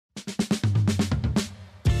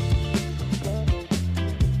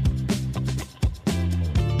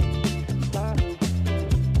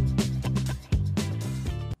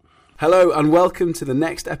Hello and welcome to the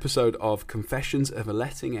next episode of Confessions of a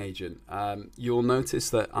Letting Agent. You'll notice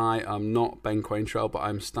that I am not Ben Quaintrell, but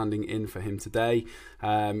I'm standing in for him today.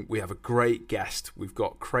 We have a great guest. We've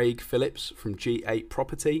got Craig Phillips from G8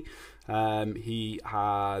 Property. He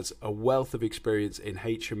has a wealth of experience in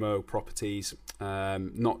HMO properties,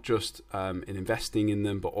 not just in investing in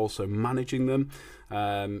them, but also managing them.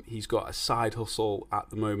 He's got a side hustle at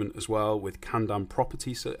the moment as well with Candam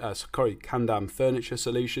Candam Furniture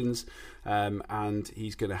Solutions, and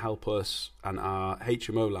he's going to help us and our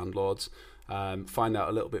HMO landlords find out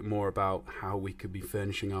a little bit more about how we could be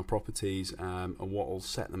furnishing our properties and what will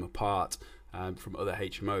set them apart from other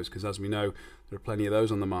HMOs, because as we know, there are plenty of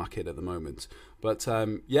those on the market at the moment. But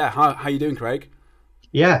how you doing, Craig?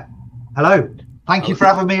 Yeah, hello. Thank you for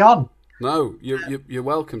having me on. No, you're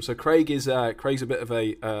welcome. So Craig's a bit of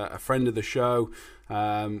a friend of the show.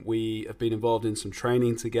 We have been involved in some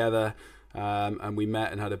training together, and we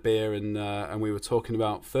met and had a beer, and we were talking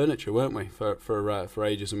about furniture, weren't we, for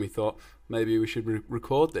ages? And we thought maybe we should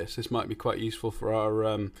record this. This might be quite useful for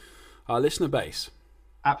our listener base.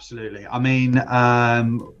 Absolutely. I mean,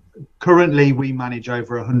 currently we manage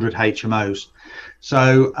over 100 HMOs,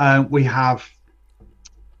 so we have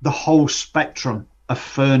the whole spectrum of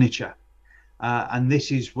furniture. And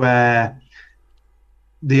this is where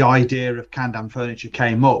the idea of Candam Furniture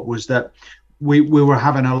came up, was that we were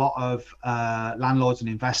having a lot of landlords and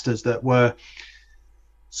investors that were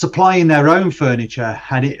supplying their own furniture,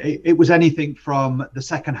 and it was anything from the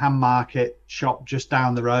second-hand market shop just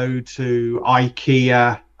down the road to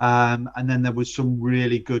IKEA, and then there was some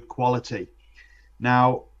really good quality.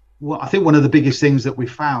 Now, I think one of the biggest things that we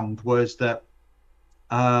found was that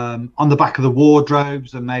on the back of the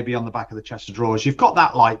wardrobes and maybe on the back of the chest of drawers, you've got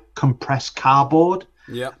that like compressed cardboard.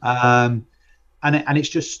 Yeah. And it's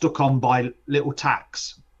just stuck on by little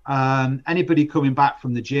tacks. Anybody coming back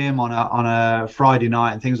from the gym on a Friday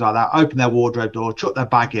night and things like that, open their wardrobe door, chuck their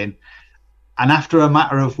bag in, and after a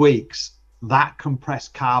matter of weeks, that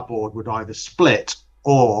compressed cardboard would either split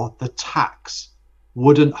or the tacks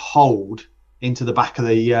wouldn't hold into the back of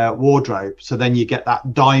the wardrobe. So then you get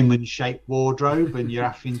that diamond shaped wardrobe, and you're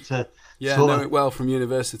having to know it well from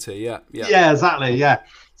university. Yeah, exactly. Yeah.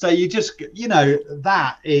 So you just,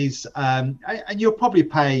 that is, and you'll probably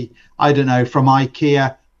pay, I don't know, from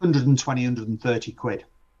IKEA, 120, 130 quid.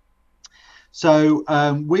 So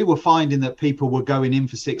we were finding that people were going in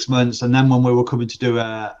for 6 months, and then when we were coming to do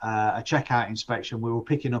a checkout inspection, we were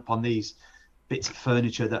picking up on these bits of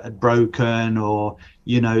furniture that had broken, or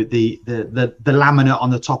the laminate on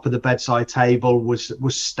the top of the bedside table was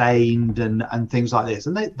stained, and things like this,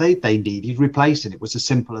 and they needed replacing. It was as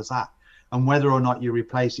simple as that. And whether or not you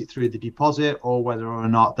replace it through the deposit, or whether or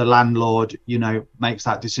not the landlord makes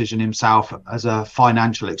that decision himself as a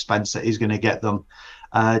financial expense that he's going to get them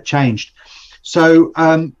changed. So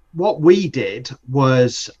what we did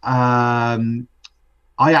was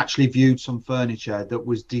I actually viewed some furniture that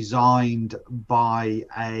was designed by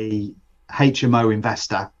a HMO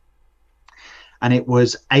investor, and it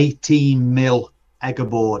was 18 mil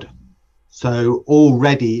Eggerboard. So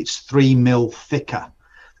already it's 3 mil thicker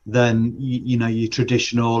than your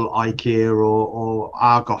traditional IKEA or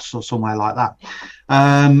Argos or somewhere like that.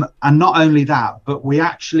 And not only that, but we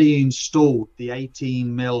actually installed the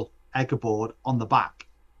 18 mil Eggerboard on the back,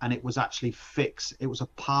 and it was actually fixed. It was a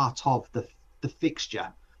part of the fixture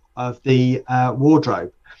of the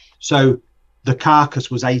wardrobe. So the carcass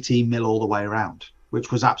was 18 mil all the way around,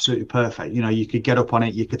 which was absolutely perfect. You could get up on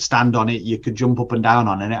it, you could stand on it, you could jump up and down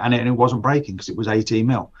on it, and it wasn't breaking because it was 18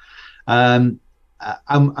 mil. And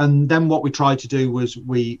then what we tried to do was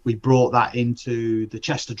we brought that into the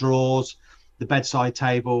chest of drawers, the bedside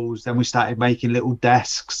tables. Then we started making little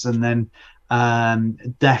desks, and then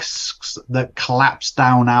desks that collapsed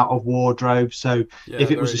down out of wardrobes. So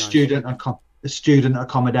if it was a student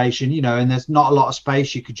accommodation, and there's not a lot of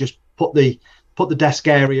space, you could just put the desk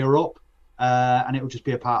area up, and it would just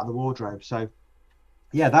be a part of the wardrobe. So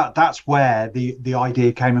that's where the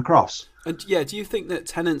idea came across. And do you think that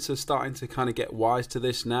tenants are starting to kind of get wise to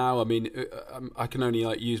this now? I mean, I can only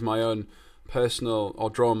use my own personal,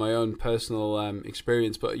 or draw on my own personal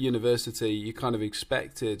experience, but at university you kind of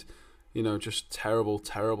expected just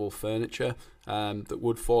terrible furniture that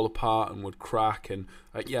would fall apart and would crack. And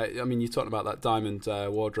I mean, you're talking about that diamond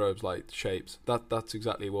wardrobes like shapes. That's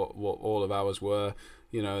exactly what all of ours were.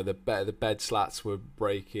 The bed slats were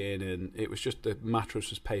breaking, and it was just, the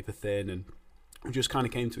mattress was paper thin, and we just kind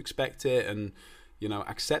of came to expect it and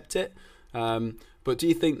accept it. But do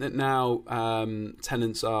you think that now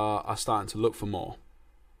tenants are starting to look for more?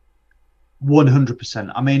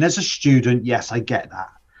 100%. I mean, as a student, yes, I get that.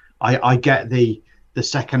 I get the the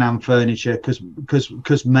second-hand furniture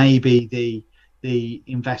because maybe the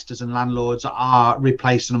investors and landlords are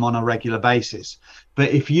replacing them on a regular basis. But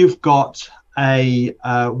if you've got a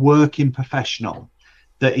working professional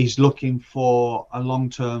that is looking for a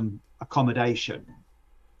long-term accommodation,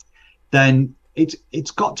 then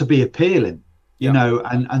it's got to be appealing, you know,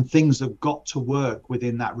 and things have got to work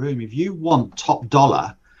within that room. If you want top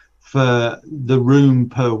dollar for the room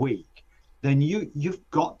per week, then you've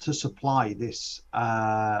got to supply this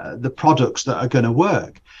the products that are going to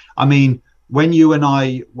work. I mean, when you and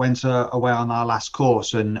I went away on our last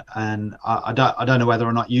course, and I don't know whether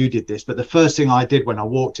or not you did this, but the first thing I did when I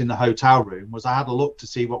walked in the hotel room was I had a look to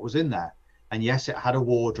see what was in there. And yes, it had a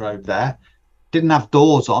wardrobe there, didn't have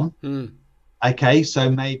doors on. Okay,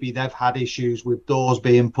 so maybe they've had issues with doors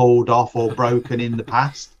being pulled off or broken in the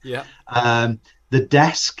past. The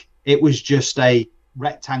desk, it was just a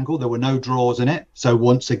rectangle. There were no drawers in it. So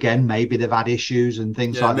once again, maybe they've had issues and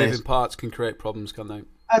things like this. Moving parts can create problems, can't they?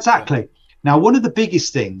 Exactly. Now, one of the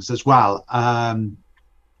biggest things as well, and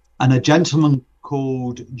a gentleman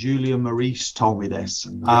called Julian Maurice told me this,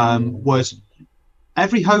 was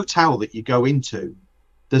every hotel that you go into,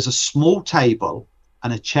 there's a small table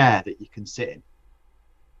and a chair that you can sit in.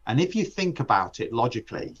 And if you think about it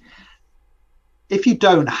logically, if you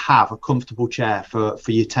don't have a comfortable chair for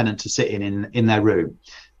your tenant to sit in their room,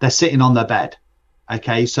 they're sitting on their bed.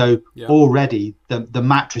 Okay, so already the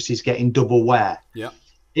mattress is getting double wear.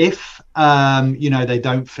 If you know, they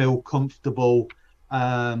don't feel comfortable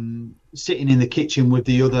sitting in the kitchen with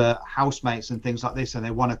the other housemates and things like this, and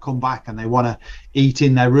they want to come back and they want to eat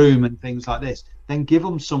in their room and things like this, then give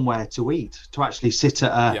them somewhere to eat, to actually sit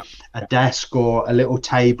at a desk or a little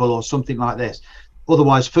table or something like this.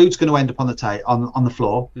 Otherwise, food's going to end up on the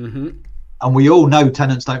floor, and we all know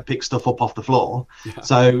tenants don't pick stuff up off the floor.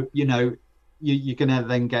 So you know, you're going to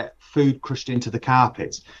then get food crushed into the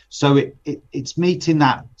carpets. So it's meeting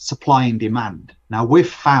that supply and demand. Now we've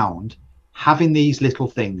found having these little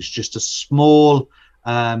things, just a small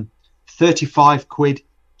 35 quid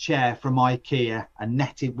chair from IKEA and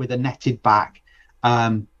netted with a netted back,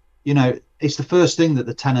 you know, it's the first thing that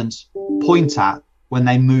the tenants point at when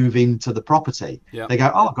they move into the property. They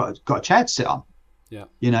go, oh, I've got a chair to sit on.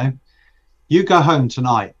 You know, you go home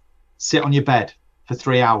tonight, sit on your bed for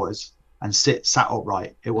 3 hours and sat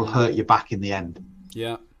upright. It will hurt your back in the end.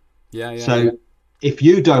 So if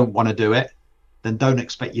you don't want to do it, then don't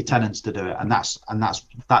expect your tenants to do it. And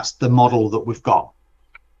that's the model that we've got.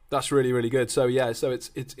 That's really, really good. So so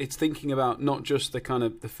it's thinking about not just the kind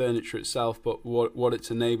of the furniture itself, but what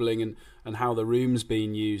it's enabling and how the room's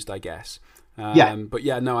being used, I guess. But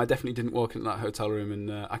no, I definitely didn't walk into that hotel room,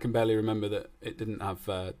 and I can barely remember that it didn't have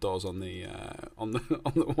doors on the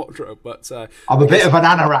wardrobe. But I'm a bit of an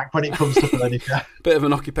anorak when it comes to furniture. Bit of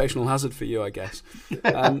an occupational hazard for you, I guess.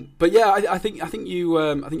 But yeah, I think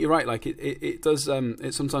you're right. Like it does.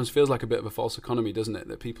 It sometimes feels like a bit of a false economy, doesn't it?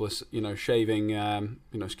 That people are shaving.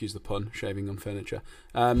 Excuse the pun, shaving on furniture.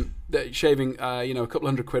 Shaving a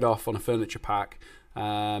couple £100 off on a furniture pack.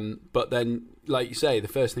 But then, like you say, the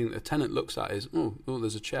first thing that the tenant looks at is, oh,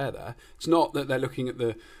 there's a chair there. It's not that they're looking at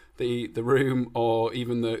the room or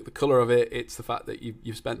even the colour of it. It's the fact that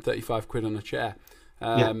you've spent 35 quid on a chair,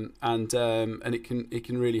 and it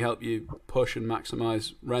can really help you push and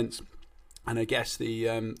maximise rents. And I guess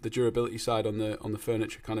the durability side on the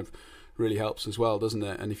furniture kind of really helps as well, doesn't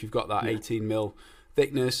it? And if you've got that 18 mil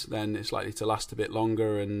thickness, then it's likely to last a bit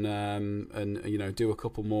longer and do a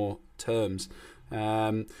couple more terms.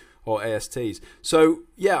 Or ASTs. So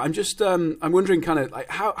yeah, I'm just I'm wondering kind of like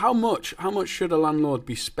how much should a landlord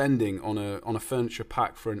be spending on a furniture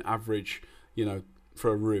pack for an average, for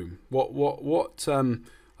a room? What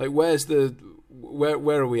like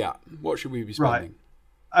where are we at? What should we be spending?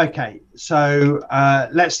 Right. Okay, so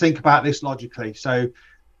let's think about this logically. So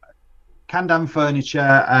Candam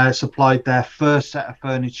Furniture supplied their first set of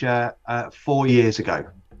furniture 4 years ago.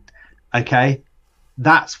 Okay.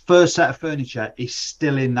 That first set of furniture is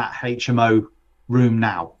still in that HMO room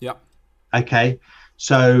now. Okay.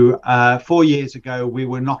 So 4 years ago, we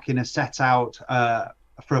were knocking a set out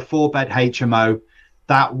for a 4-bed HMO.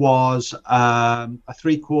 That was a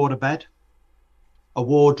 3-quarter bed, a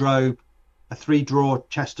wardrobe, a 3-drawer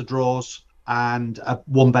chest of drawers, and a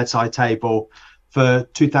 1 bedside table for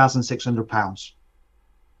 £2,600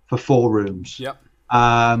 for 4 rooms.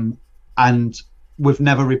 And we've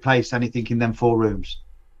never replaced anything in them 4 rooms.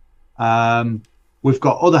 We've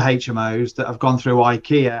got other HMOs that have gone through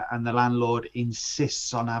IKEA, and the landlord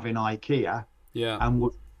insists on having IKEA.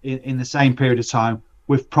 And in the same period of time,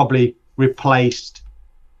 we've probably replaced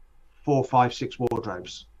 4, 5, 6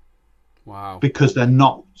 wardrobes. Wow. because they're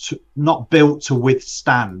not built to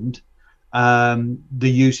withstand the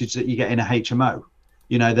usage that you get in a HMO.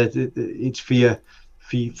 You know, that it's for your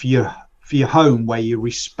home, where you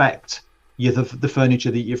respect the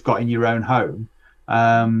furniture that you've got in your own home.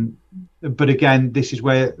 But again, this is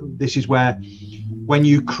where when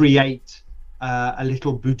you create a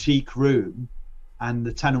little boutique room and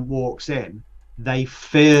the tenant walks in, they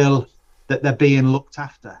feel that they're being looked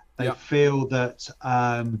after. They feel that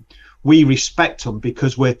we respect them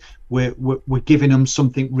because we're giving them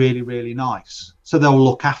something really, really nice. So they'll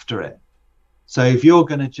look after it. So if you're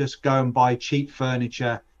going to just go and buy cheap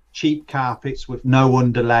furniture, cheap carpets with no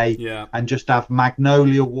underlay, and just have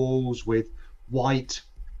magnolia walls with white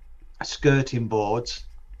skirting boards,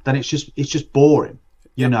 then it's just boring,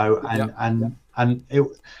 you know. And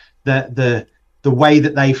the way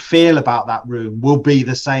that they feel about that room will be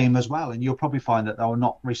the same as well, and you'll probably find that they'll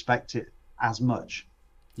not respect it as much.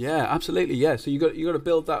 Yeah, absolutely. Yeah, so you got to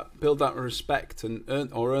build that respect and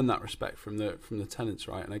earn that respect from the tenants,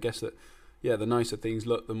 right? And I guess that the nicer things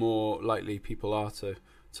look, the more likely people are to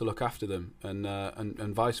look after them,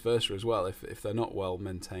 and vice versa as well. If they're not well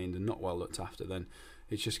maintained and not well looked after, then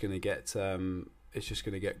it's just going to get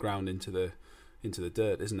ground into the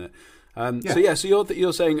dirt, isn't it? So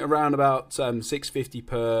you're saying around about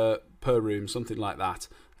 $650 per room, something like that.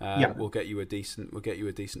 We'll get you a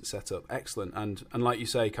decent setup. Excellent. And like you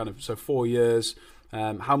say, kind of, so 4 years.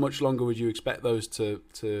 How much longer would you expect those to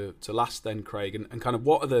last then, Craig? And kind of,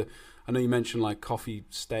 what are I know you mentioned like coffee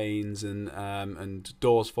stains and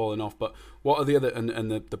doors falling off, but what are the other,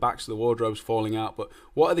 and the backs of the wardrobes falling out, but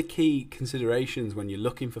what are the key considerations when you're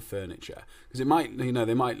looking for furniture? Because it might,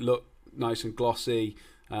 they might look nice and glossy,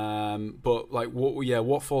 but like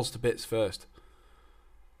what falls to bits first?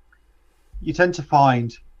 You tend to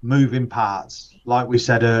find moving parts, like we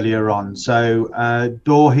said earlier on. So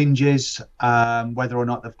door hinges, whether or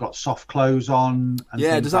not they've got soft close on. And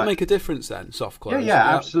does that make a difference then, soft close?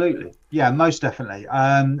 Yeah, absolutely. Yeah, most definitely.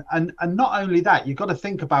 And not only that, you've got to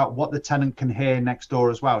think about what the tenant can hear next door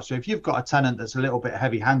as well. So if you've got a tenant that's a little bit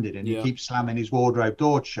heavy-handed and he keeps slamming his wardrobe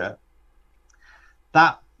door shut,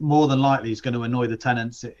 that more than likely is going to annoy the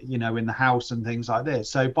tenants, in the house and things like this.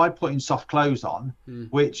 So by putting soft close on,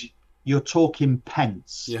 which you're talking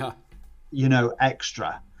pence,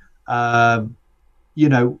 extra, not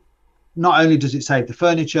only does it save the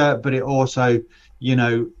furniture, but it also,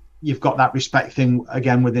 you've got that respect thing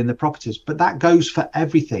again within the properties. But that goes for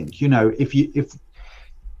everything. If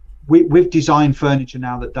we've designed furniture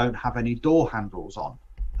now that don't have any door handles on,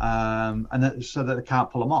 so that they can't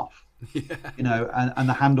pull them off. And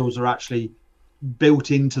the handles are actually built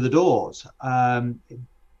into the doors.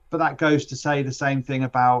 But that goes to say the same thing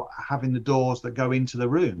about having the doors that go into the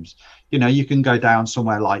rooms. You can go down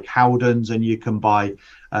somewhere like Howdens and you can buy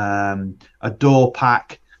a door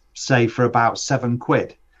pack, say for about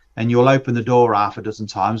 £7, and you'll open the door half a dozen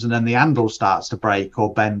times and then the handle starts to break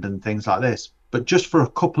or bend and things like this. But just for a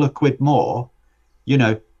couple of quid more, you're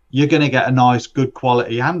going to get a nice, good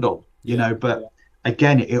quality handle, but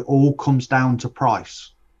again, it all comes down to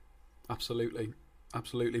price. Absolutely.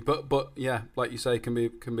 But yeah, like you say, can be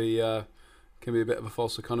a bit of a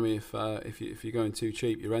false economy if you're going too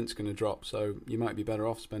cheap. Your rent's going to drop, so you might be better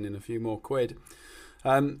off spending a few more quid.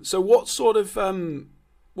 So what sort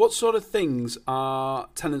of things are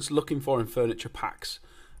tenants looking for in furniture packs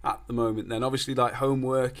at the moment? Then obviously, like home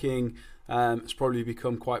working, it's probably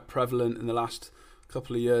become quite prevalent in the last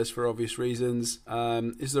couple of years for obvious reasons.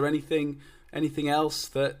 Is there anything else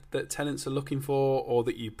that tenants are looking for, or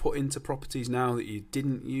that you put into properties now that you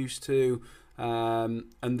didn't used to, and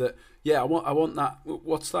that I want that?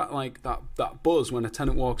 What's that like, that buzz when a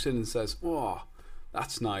tenant walks in and says, "Oh,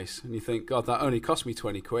 that's nice," and you think, "God, that only cost me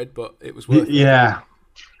 £20, but it was worth it." Yeah,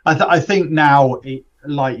 I think now,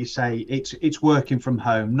 like you say, it's working from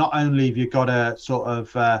home. Not only have you got to sort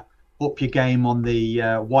of up your game on the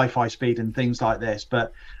Wi-Fi speed and things like this,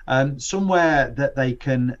 but somewhere that they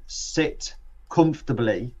can sit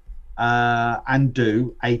comfortably and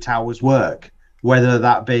do 8 hours work, whether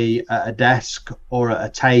that be at a desk or at a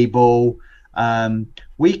table.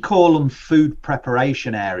 We call them food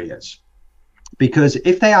preparation areas, because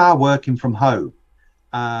if they are working from home,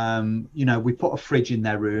 we put a fridge in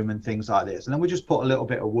their room and things like this, and then we just put a little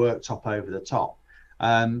bit of worktop over the top.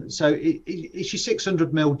 So it's your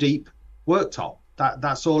 600 mil deep worktop.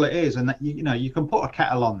 That's all it is. And that, you can put a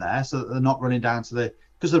kettle on there so that they're not running down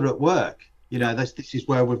because they're at work. This is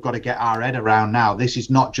where we've got to get our head around now. This is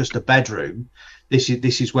not just a bedroom. This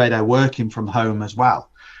is where they're working from home as well.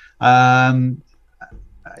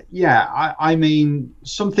 Yeah, I mean,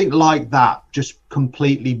 something like that just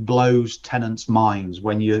completely blows tenants' minds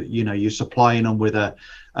when you're supplying them with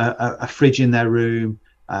a fridge in their room.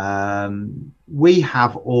 We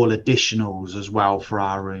have all additionals as well for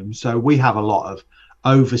our room, so we have a lot of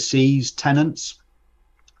overseas tenants,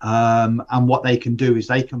 and what they can do is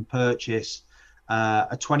they can purchase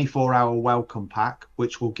a 24-hour welcome pack,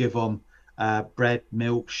 which will give them bread,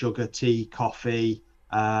 milk, sugar, tea, coffee,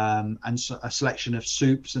 and a selection of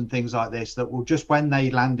soups and things like this that will just, when they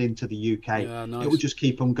land into the UK, Yeah, nice. it will just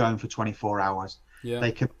keep them going for 24 hours. Yeah.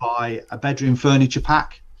 They can buy a bedroom furnishing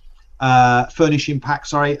pack,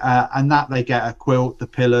 sorry, and that they get a quilt, the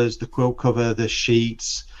pillows, the quilt cover, the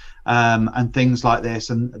sheets, and things like this,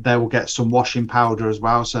 and they will get some washing powder as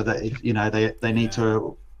well, so that if they need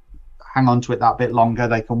to hang on to it that bit longer,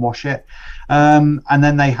 they can wash it. And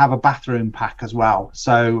then they have a bathroom pack as well,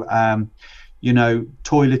 so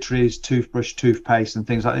toiletries, toothbrush, toothpaste, and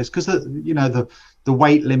things like this, because the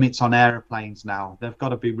weight limits on airplanes now, they've got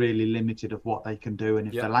to be really limited of what they can do. And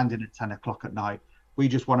if they're landing at 10 o'clock at night, we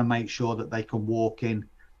just want to make sure that they can walk in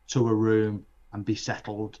to a room and be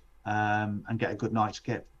settled, and get a good night's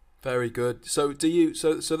sleep. Very good. So do you,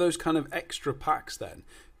 so those kind of extra packs then,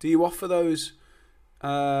 do you offer those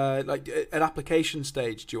like at application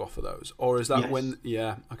stage? Do you offer those, or is that Yes. when?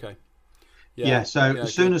 Yeah. Okay. So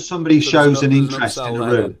as soon as somebody shows an interest in the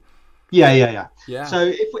room, yeah.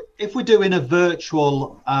 So if we're doing a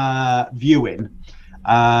virtual viewing,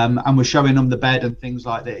 and we're showing them the bed and things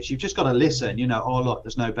like this, you've just got to listen. Oh look,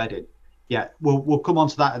 there's no bedding. Yeah, we'll come on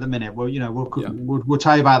to that at the minute. We'll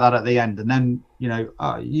tell you about that at the end, and then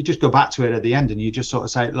you just go back to it at the end, and you just sort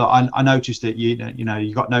of say, look, I noticed that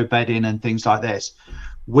you got no bedding and things like this.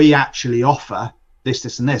 We actually offer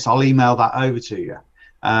this, and this. I'll email that over to you.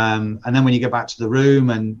 And then when you get back to the room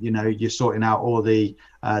and you're sorting out all the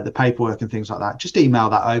paperwork and things like that, just email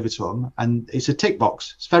that over to them, and it's a tick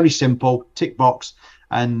box. It's very simple, tick box,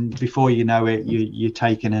 and before you know it, you're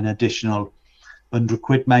taking an additional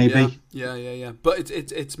 £100 maybe. Yeah. But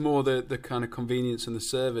it's more the kind of convenience and the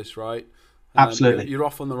service, right? Absolutely. You're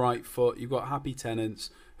off on the right foot. You've got happy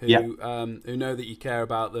tenants who know that you care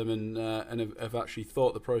about them and have actually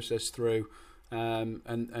thought the process through.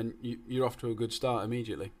 And you're off to a good start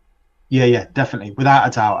immediately. Yeah, definitely, without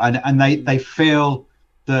a doubt. And they feel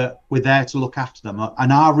that we're there to look after them.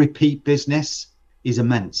 And our repeat business is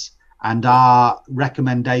immense. And our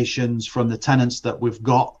recommendations from the tenants that we've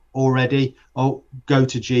got already, go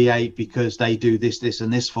to G8 because they do this,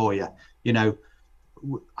 and this for you.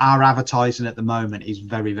 Our advertising at the moment is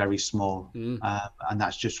very, very small. And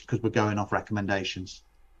that's just because we're going off recommendations.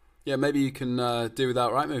 Yeah, maybe you can do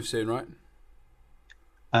without Rightmove soon, right?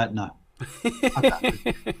 No.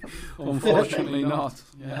 Unfortunately not.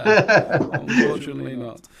 Yeah. Unfortunately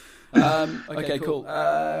not. Okay, cool.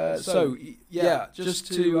 So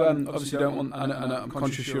just to obviously don't want, and I'm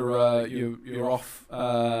conscious you're off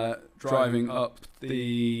driving up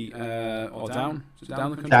the or down, is it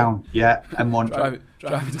down the country? Down, yeah, M1.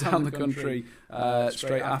 Driving down the country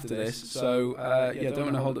straight after this. So don't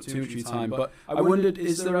want to hold up too much of your time, but I wondered,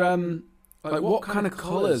 is there like what kind of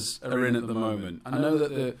colours are in at the moment? I know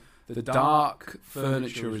that the dark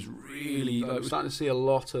furniture is really, we're starting to see a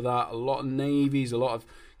lot of that, a lot of navies, a lot of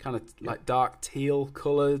kind of like dark teal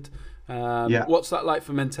coloured. What's that like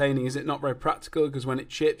for maintaining? Is it not very practical because when it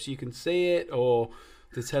chips you can see it, or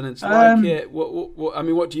the tenants like it?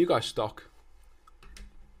 What do you guys stock?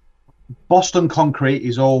 Boston Concrete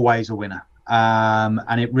is always a winner, and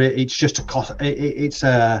it's just a cost. It's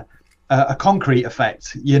a concrete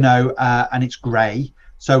effect, and it's grey,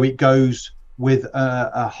 so it goes with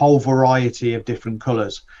a whole variety of different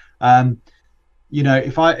colours.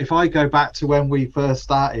 If I go back to when we first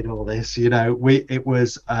started all this, it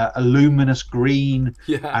was a luminous green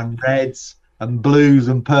and reds and blues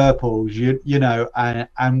and purples,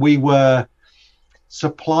 and we were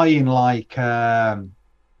supplying like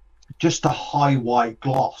just a high white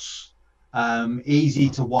gloss, easy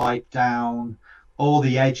to wipe down. All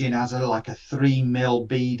the edging has like a 3mm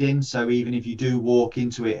beading, so even if you do walk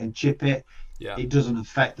into it and chip it, it doesn't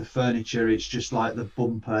affect the furniture. It's just like the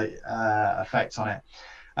bumper effect on it.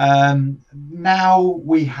 Now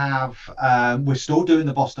we have, we're still doing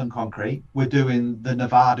the Boston Concrete. We're doing the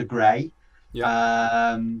Nevada Grey.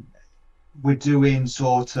 We're doing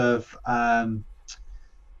sort of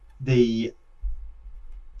the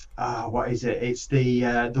what is it? It's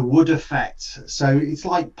the wood effect. So it's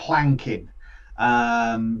like planking.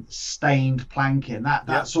 Stained planking,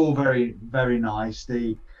 that's all very, very nice.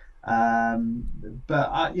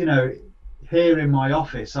 But here in my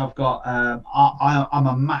office I've got I'm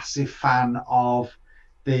a massive fan of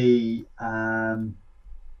the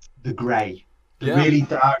the grey, the Yeah. really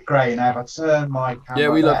dark grey. And if I turn my Yeah,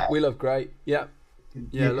 camera there, we love grey. Yeah. Yeah,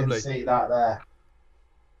 you can lovely. see that there.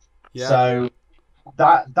 Yeah. So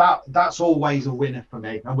that's always a winner for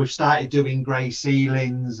me. And we've started doing grey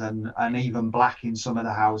ceilings and even black in some of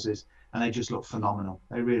the houses, and they just look phenomenal.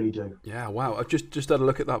 They really do. Yeah, wow. I've just had a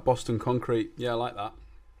look at that Boston concrete. Yeah, I like that.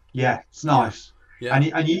 Yeah, it's nice. Yeah.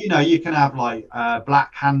 And you know, you can have like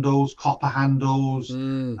black handles, copper handles,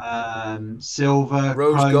 silver,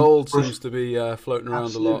 Rose chrome, gold brush. seems to be floating around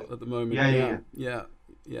Absolutely. a lot at the moment. Yeah.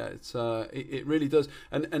 It's it really does.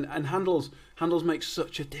 And handles make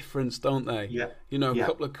such a difference, don't they? Yeah. You know, a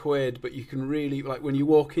couple of quid, but you can really, like, when you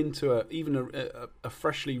walk into even a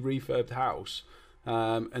freshly refurbed house,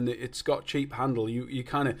 and it's got cheap handle, you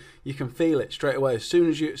can feel it straight away. As soon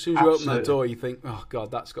as you open that door, you think, oh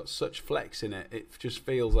God, that's got such flex in it. It just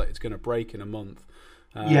feels like it's going to break in a month.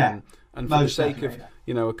 And for the sake of,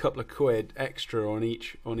 you know, a couple of quid extra on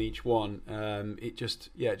each one, it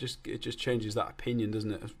just changes that opinion,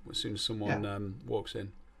 doesn't it? As soon as someone walks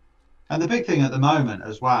in. And the big thing at the moment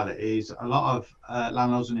as well is a lot of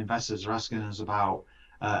landlords and investors are asking us about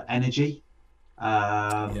energy.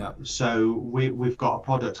 So we've got a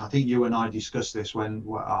product. I think you and I discussed this when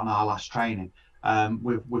on our last training.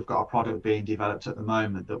 We've got a product being developed at the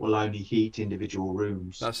moment that will only heat individual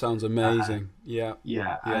rooms. That sounds amazing.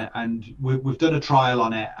 And we've done a trial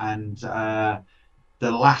on it, and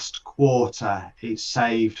the last quarter it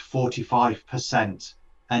saved 45%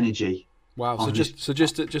 energy. Wow. So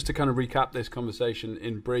just to kind of recap this conversation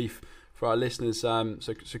in brief for our listeners. So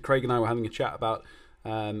Craig and I were having a chat about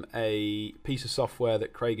a piece of software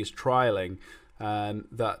that Craig is trialing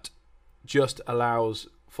that just allows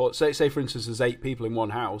for, say for instance, there's 8 people in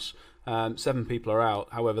one house, 7 people are out.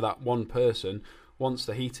 However, that one person wants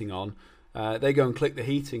the heating on. They go and click the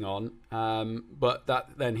heating on, but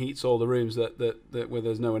that then heats all the rooms that where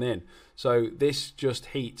there's no one in. So this just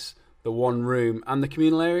heats the one room and the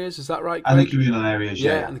communal areas. Is that right, Craig? And the communal areas,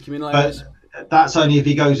 yeah. And the communal areas. But that's only if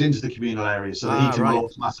he goes into the communal areas, so the heating will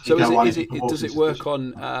automatically go on.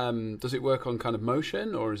 Does it work on kind of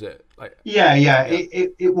motion, or is it like? Yeah.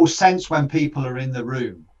 It will sense when people are in the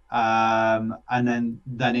room, and then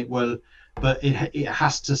it will, but it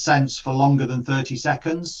has to sense for longer than 30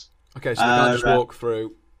 seconds. Okay, so you can't just walk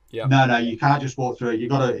through. Yeah. No, you can't just walk through it.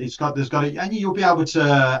 There's got to, and you'll be able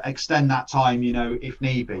to extend that time, you know, if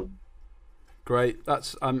need be. Great.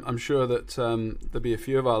 I'm sure that there'll be a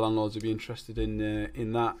few of our landlords who'll be interested in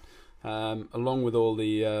that, along with all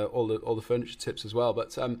the furniture tips as well.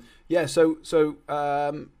 But so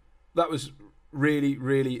that was really,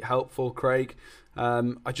 really helpful, Craig.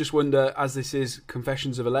 I just wonder, as this is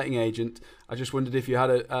Confessions of a Letting Agent, I just wondered if you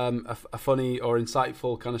had a funny or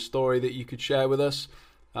insightful kind of story that you could share with us.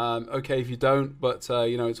 Okay, if you don't, but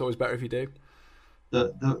you know, it's always better if you do.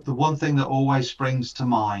 The one thing that always springs to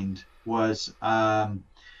mind was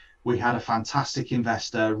we had a fantastic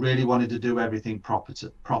investor, really wanted to do everything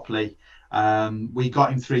properly. We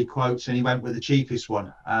got him 3 quotes and he went with the cheapest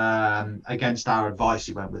one. Against our advice,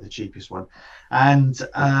 he went with the cheapest one. And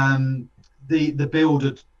the build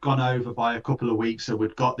had gone over by a couple of weeks, so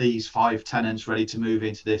we'd got these 5 tenants ready to move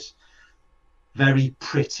into this very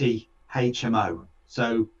pretty HMO.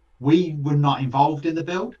 So we were not involved in the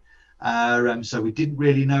build, so we didn't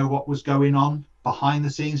really know what was going on behind the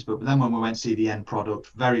scenes. But then when we went to see the end product,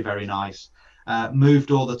 very, very nice. Moved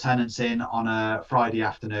all the tenants in on a Friday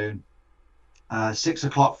afternoon. 6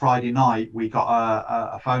 o'clock Friday night, we got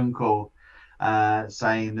a phone call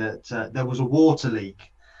saying that there was a water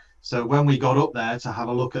leak. So when we got up there to have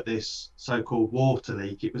a look at this so-called water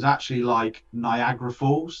leak, it was actually like Niagara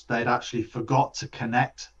Falls. They'd actually forgot to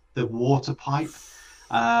connect the water pipe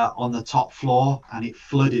on the top floor, and it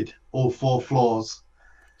flooded all 4 floors.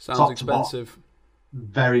 Sounds expensive.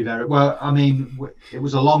 Very, very well. I mean, it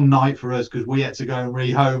was a long night for us because we had to go and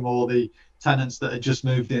rehome all the tenants that had just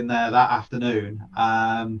moved in there that afternoon.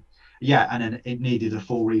 And then it needed a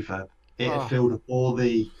full refurb. It had filled up all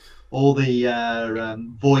the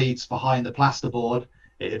voids behind the plasterboard.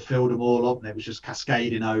 It had filled them all up, and it was just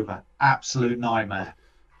cascading over. Absolute nightmare.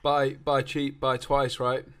 Buy cheap, buy twice,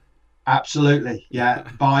 right? Absolutely, yeah.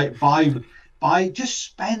 Buy just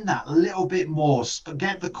spend that little bit more,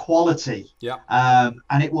 get the quality,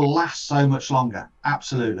 and it will last so much longer.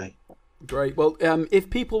 Absolutely. Great. Well, if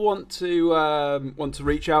people want to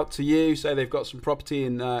reach out to you, say they've got some property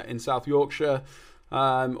in South Yorkshire,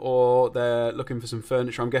 or they're looking for some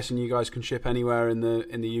furniture, I'm guessing you guys can ship anywhere in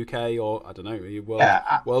the UK, or I don't know,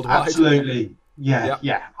 worldwide. Absolutely.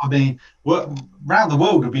 Yeah. I mean, around the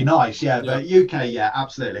world would be nice, but UK,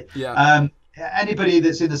 absolutely. Yeah. Anybody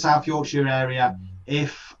that's in the South Yorkshire area,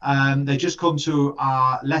 if they just come to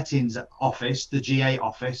our lettings office, the G8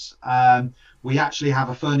 office, we actually have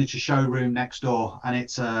a furniture showroom next door, and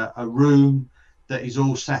it's a room that is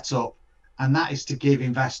all set up. And that is to give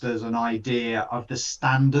investors an idea of the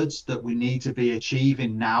standards that we need to be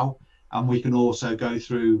achieving now. And we can also go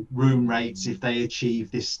through room rates if they achieve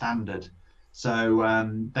this standard.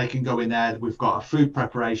 So they can go in there. We've got a food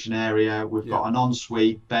preparation area. We've got an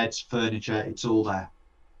ensuite, beds, furniture. It's all there.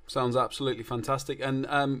 Sounds absolutely fantastic. And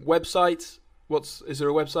website? Is there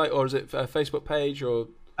a website, or is it a Facebook page, or?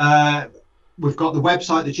 We've got the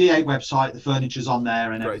website, the G8 website. The furniture's on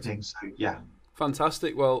there and Great. everything. So yeah.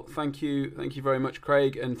 Fantastic. Well, thank you very much,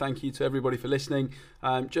 Craig, and thank you to everybody for listening.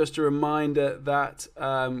 Just a reminder that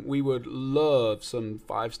we would love some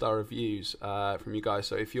 5-star reviews from you guys.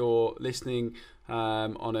 So if you're listening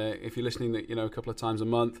if you're listening, a couple of times a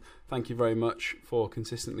month, thank you very much for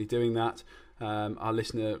consistently doing that. Our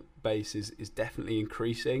listener base is definitely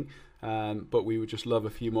increasing, but we would just love a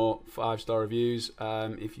few more 5-star reviews.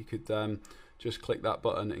 If you could. Just click that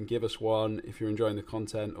button and give us one if you're enjoying the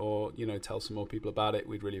content, or tell some more people about it.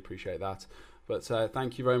 We'd really appreciate that. But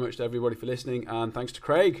thank you very much to everybody for listening, and thanks to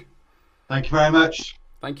Craig. Thank you very much.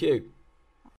 Thank you.